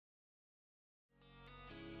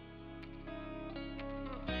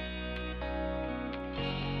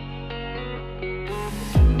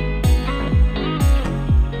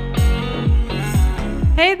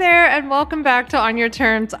Hey there, and welcome back to On Your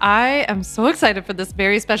Terms. I am so excited for this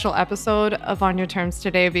very special episode of On Your Terms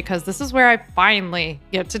today because this is where I finally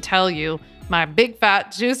get to tell you my big,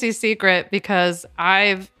 fat, juicy secret because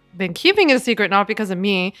I've been keeping it a secret, not because of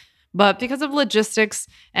me, but because of logistics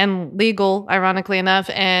and legal, ironically enough.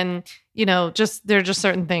 And, there are just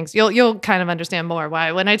certain things. You'll kind of understand more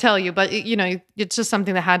why when I tell you, but, it's just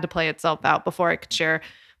something that had to play itself out before I could share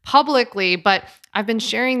publicly. But I've been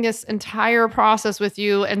sharing this entire process with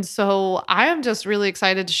you. And so I am just really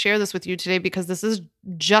excited to share this with you today because this is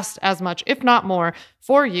just as much, if not more,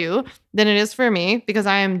 for you than it is for me because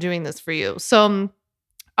I am doing this for you. So,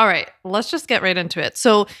 all right, let's just get right into it.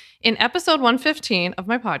 So in episode 115 of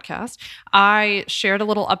my podcast, I shared a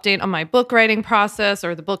little update on my book writing process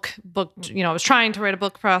or the book, I was trying to write a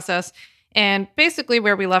book process. And basically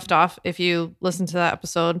where we left off, if you listen to that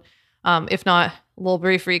episode, if not, a little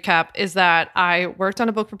brief recap is that I worked on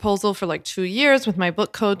a book proposal for like 2 years with my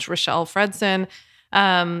book coach, Rochelle Fredson.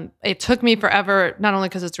 It took me forever, not only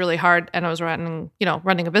because it's really hard and I was running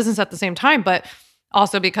a business at the same time, but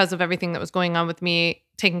also because of everything that was going on with me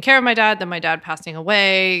taking care of my dad, then my dad passing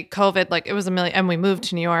away, COVID, like it was a million, and we moved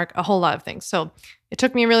to New York, a whole lot of things. So it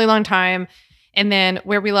took me a really long time. And then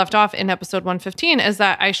where we left off in episode 115 is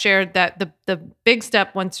that I shared that the big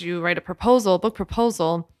step once you write a book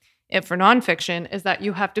proposal, if for nonfiction, is that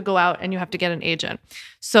you have to go out and you have to get an agent.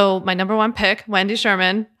 So my number one pick, Wendy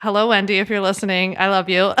Sherman. Hello, Wendy, if you're listening, I love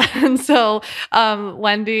you. And so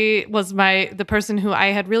Wendy was the person who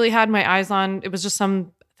I had really had my eyes on. It was just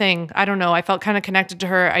something, I don't know. I felt kind of connected to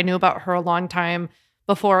her. I knew about her a long time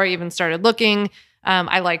before I even started looking.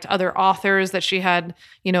 I liked other authors that she had,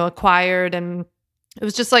 acquired. And it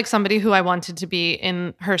was just like somebody who I wanted to be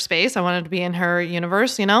in her space. I wanted to be in her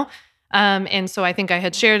universe, And so I think I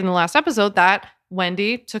had shared in the last episode that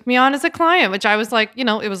Wendy took me on as a client, which I was like,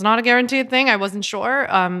 it was not a guaranteed thing. I wasn't sure.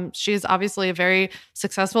 She's obviously a very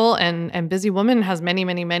successful and busy woman, has many,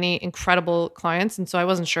 many, many incredible clients. And so I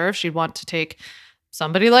wasn't sure if she'd want to take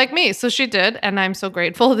somebody like me. So she did. And I'm so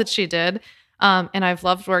grateful that she did. And I've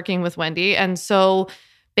loved working with Wendy. And so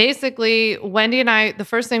basically, Wendy and I, the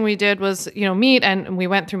first thing we did was, meet and we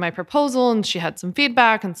went through my proposal and she had some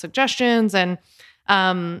feedback and suggestions. And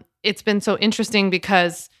it's been so interesting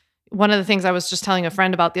because one of the things I was just telling a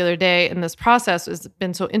friend about the other day in this process has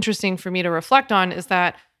been so interesting for me to reflect on is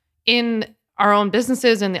that in our own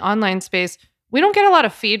businesses in the online space, we don't get a lot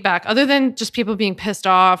of feedback other than just people being pissed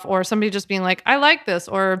off or somebody just being like, I like this,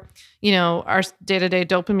 or, our day-to-day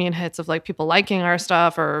dopamine hits of like people liking our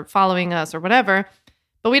stuff or following us or whatever.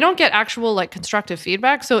 But we don't get actual like constructive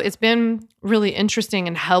feedback. So it's been really interesting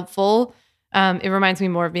and helpful. It reminds me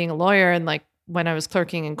more of being a lawyer and like when I was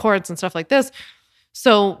clerking in courts and stuff like this.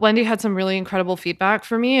 So Wendy had some really incredible feedback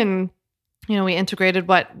for me. And, we integrated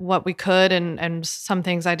what we could and some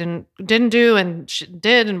things I didn't do and she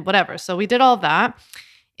did and whatever. So we did all of that.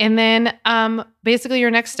 And then basically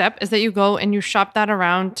your next step is that you go and you shop that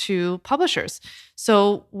around to publishers.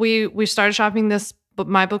 So we started shopping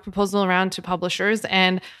my book proposal around to publishers.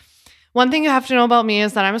 And one thing you have to know about me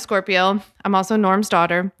is that I'm a Scorpio. I'm also Norm's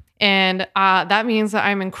daughter. And that means that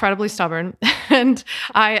I'm incredibly stubborn. And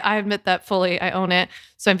I admit that fully. I own it.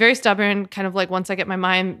 So I'm very stubborn, kind of like once I get my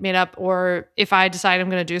mind made up, or if I decide I'm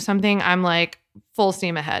going to do something, I'm like full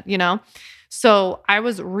steam ahead, So I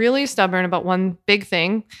was really stubborn about one big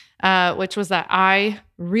thing, which was that I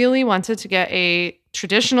really wanted to get a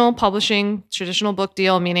traditional book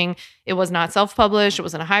deal, meaning it was not self-published. It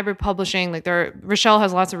wasn't a hybrid publishing. Like Rochelle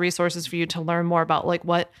has lots of resources for you to learn more about like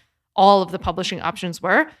what all of the publishing options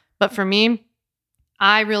were. But for me,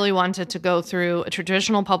 I really wanted to go through a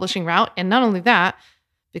traditional publishing route. And not only that,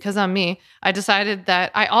 because I'm me, I decided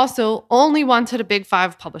that I also only wanted a big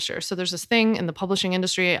 5 publisher. So there's this thing in the publishing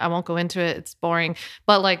industry. I won't go into it. It's boring.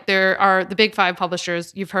 But like there are the big 5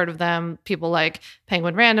 publishers. You've heard of them. People like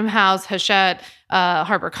Penguin Random House, Hachette,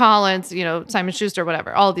 HarperCollins, Simon Schuster,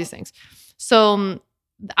 whatever, all of these things. So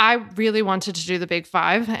I really wanted to do the big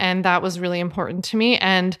 5. And that was really important to me.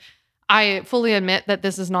 And I fully admit that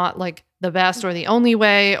this is not like the best or the only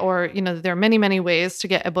way, or, there are many, many ways to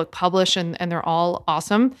get a book published and they're all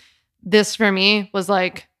awesome. This for me was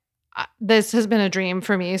like, this has been a dream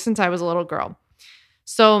for me since I was a little girl.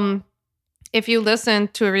 So if you listen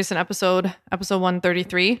to a recent episode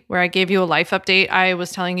 133, where I gave you a life update, I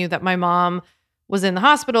was telling you that my mom was in the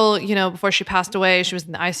hospital, before she passed away. She was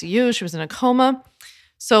in the ICU. She was in a coma.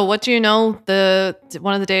 So what do you know?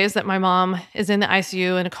 One of the days that my mom is in the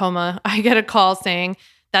ICU in a coma, I get a call saying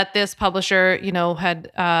that this publisher,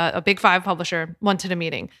 had a big 5 publisher wanted a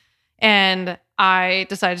meeting. And I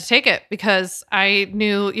decided to take it because I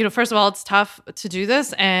knew, first of all, it's tough to do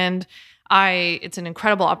this. And It's an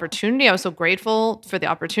incredible opportunity. I was so grateful for the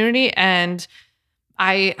opportunity, and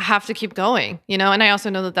I have to keep going, and I also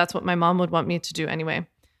know that that's what my mom would want me to do anyway.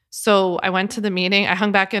 So I went to the meeting. I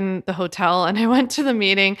hung back in the hotel and I went to the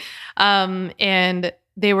meeting. And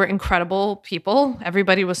they were incredible people.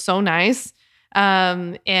 Everybody was so nice.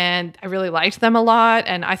 And I really liked them a lot.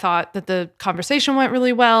 And I thought that the conversation went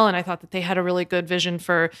really well. And I thought that they had a really good vision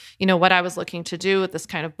for, what I was looking to do with this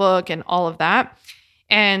kind of book and all of that.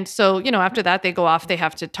 And so, after that, they go off, they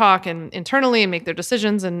have to talk and internally and make their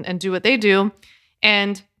decisions and do what they do.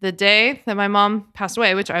 And the day that my mom passed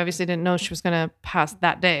away, which I obviously didn't know she was going to pass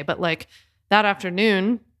that day, but like that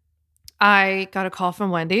afternoon, I got a call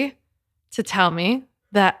from Wendy to tell me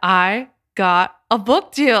that I got a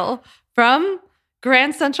book deal from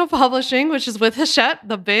Grand Central Publishing, which is with Hachette,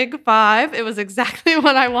 the big five. It was exactly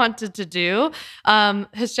what I wanted to do.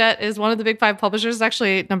 Hachette is one of the big five publishers,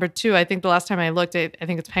 actually number 2. I think the last time I looked at, I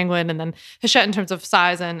think it's Penguin, and then Hachette in terms of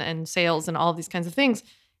size and sales and all of these kinds of things.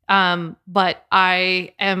 But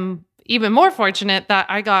I am even more fortunate that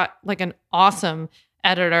I got like an awesome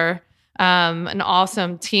editor, an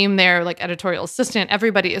awesome team there, like editorial assistant.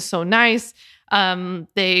 Everybody is so nice.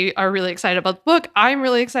 They are really excited about the book. I'm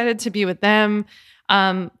really excited to be with them.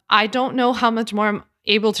 I don't know how much more I'm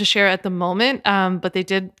able to share at the moment, but they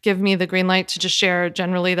did give me the green light to just share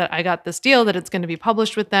generally that I got this deal, that it's going to be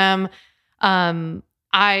published with them.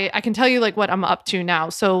 I can tell you like what I'm up to now.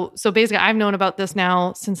 So basically I've known about this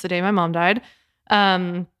now since the day my mom died.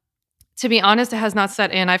 To be honest, it has not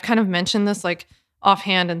set in. I've kind of mentioned this like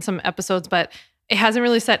offhand in some episodes, but it hasn't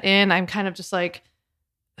really set in. I'm kind of just like,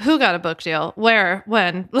 who got a book deal? Where?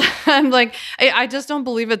 When? I'm like, I just don't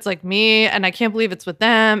believe it's like me, and I can't believe it's with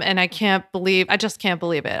them, and I just can't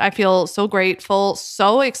believe it. I feel so grateful,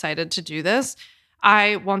 so excited to do this.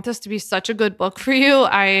 I want this to be such a good book for you.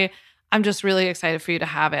 I'm just really excited for you to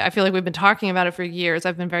have it. I feel like we've been talking about it for years.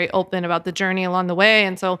 I've been very open about the journey along the way.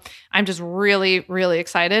 And so I'm just really, really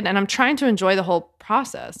excited. And I'm trying to enjoy the whole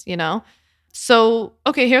process, So,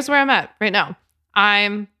 okay, here's where I'm at right now.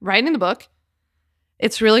 I'm writing the book.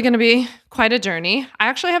 It's really going to be quite a journey. I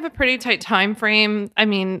actually have a pretty tight time frame. I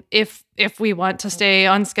mean, if we want to stay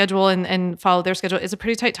on schedule and follow their schedule, it's a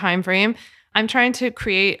pretty tight time frame. I'm trying to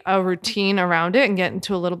create a routine around it and get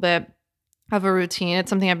into a little bit of a routine. It's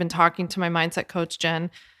something I've been talking to my mindset coach, Jen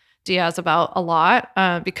Diaz, about a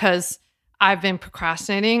lot because I've been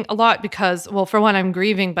procrastinating a lot because, well, for one, I'm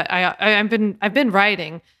grieving, but I've been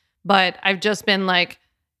writing, but I've just been like,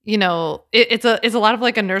 it's a lot of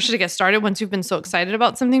like inertia to get started once you've been so excited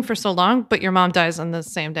about something for so long, but your mom dies on the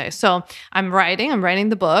same day. So I'm writing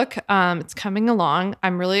the book. It's coming along.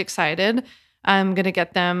 I'm really excited. I'm going to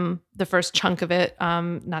get them the first chunk of it,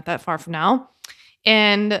 not that far from now.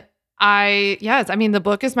 And the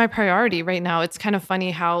book is my priority right now. It's kind of funny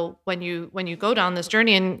how when you go down this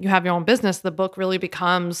journey and you have your own business, the book really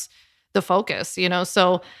becomes the focus,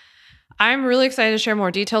 So I'm really excited to share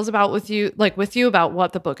more details with you about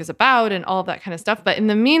what the book is about and all of that kind of stuff. But in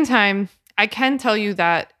the meantime, I can tell you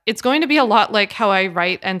that it's going to be a lot like how I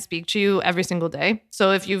write and speak to you every single day.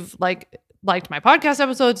 So if you've liked my podcast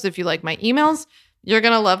episodes, if you like my emails, you're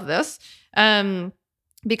going to love this.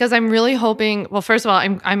 Because I'm really hoping, well, first of all,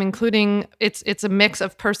 I'm including, it's a mix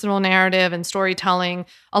of personal narrative and storytelling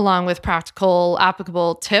along with practical,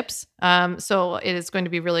 applicable tips. So it is going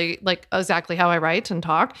to be really like exactly how I write and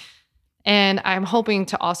talk. And I'm hoping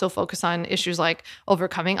to also focus on issues like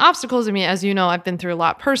overcoming obstacles. I mean, as you know, I've been through a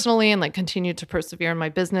lot personally and like continue to persevere in my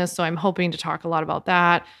business. So I'm hoping to talk a lot about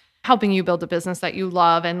that, helping you build a business that you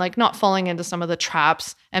love and like not falling into some of the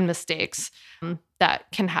traps and mistakes that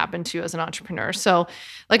can happen to you as an entrepreneur. So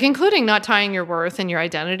like including not tying your worth and your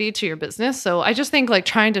identity to your business. So I just think like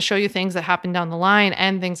trying to show you things that happen down the line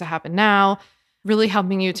and things that happen now, really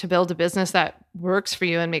helping you to build a business that works for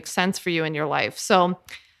you and makes sense for you in your life. So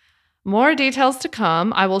more details to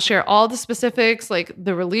come. I will share all the specifics, like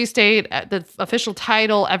the release date, the official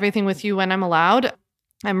title, everything with you when I'm allowed.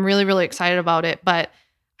 I'm really, really excited about it, but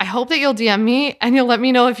I hope that you'll DM me and you'll let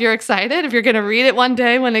me know if you're excited, if you're going to read it one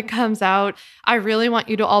day when it comes out. I really want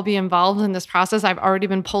you to all be involved in this process. I've already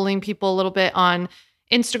been polling people a little bit on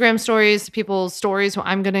Instagram stories, people's stories who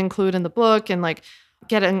I'm going to include in the book and like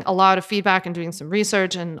getting a lot of feedback and doing some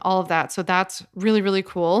research and all of that. So that's really, really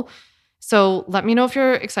cool. So let me know if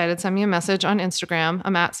you're excited. Send me a message on Instagram.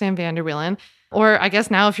 I'm at Sam Vanderwielen. Or I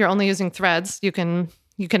guess now if you're only using Threads, you can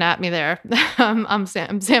at me there. I'm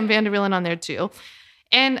Sam Vanderwielen on there too.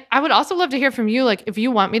 And I would also love to hear from you. Like if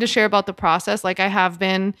you want me to share about the process, like I have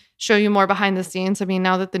been, show you more behind the scenes. I mean,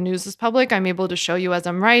 now that the news is public, I'm able to show you as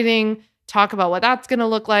I'm writing, talk about what that's going to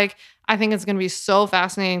look like. I think it's going to be so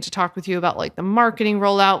fascinating to talk with you about like the marketing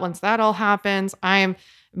rollout once that all happens.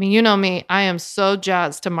 You know me, I am so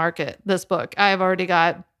jazzed to market this book. I've already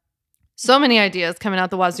got so many ideas coming out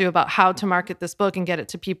the wazoo about how to market this book and get it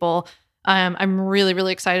to people. I'm really,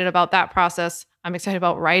 really excited about that process. I'm excited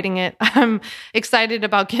about writing it. I'm excited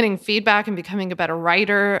about getting feedback and becoming a better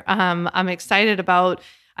writer. I'm excited about,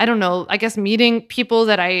 I don't know, I guess meeting people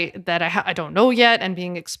that I don't know yet and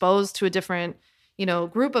being exposed to a different,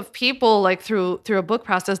 group of people like through a book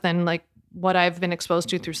process than like what I've been exposed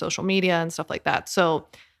to through social media and stuff like that. So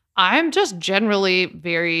I'm just generally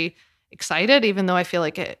very excited, even though I feel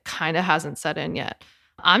like it kind of hasn't set in yet.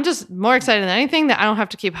 I'm just more excited than anything that I don't have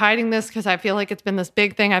to keep hiding this, because I feel like it's been this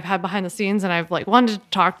big thing I've had behind the scenes and I've like wanted to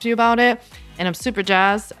talk to you about it, and I'm super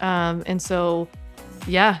jazzed. And so,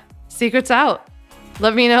 yeah, secret's out.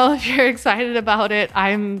 Let me know if you're excited about it.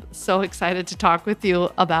 I'm so excited to talk with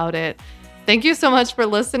you about it. Thank you so much for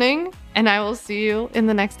listening, and I will see you in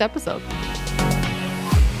the next episode.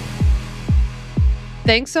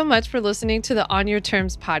 Thanks so much for listening to the On Your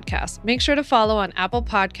Terms podcast. Make sure to follow on Apple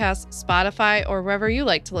Podcasts, Spotify, or wherever you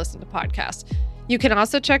like to listen to podcasts. You can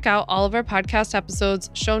also check out all of our podcast episodes,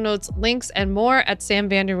 show notes, links, and more at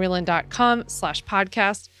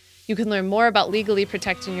samvanderwielen.com/podcast. You can learn more about legally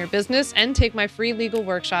protecting your business and take my free legal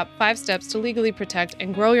workshop, 5 Steps to Legally Protect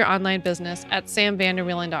and Grow Your Online Business at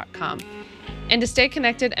samvanderwielen.com. And to stay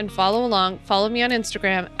connected and follow along, follow me on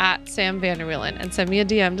Instagram at samvanderwielen and send me a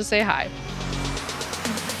DM to say hi.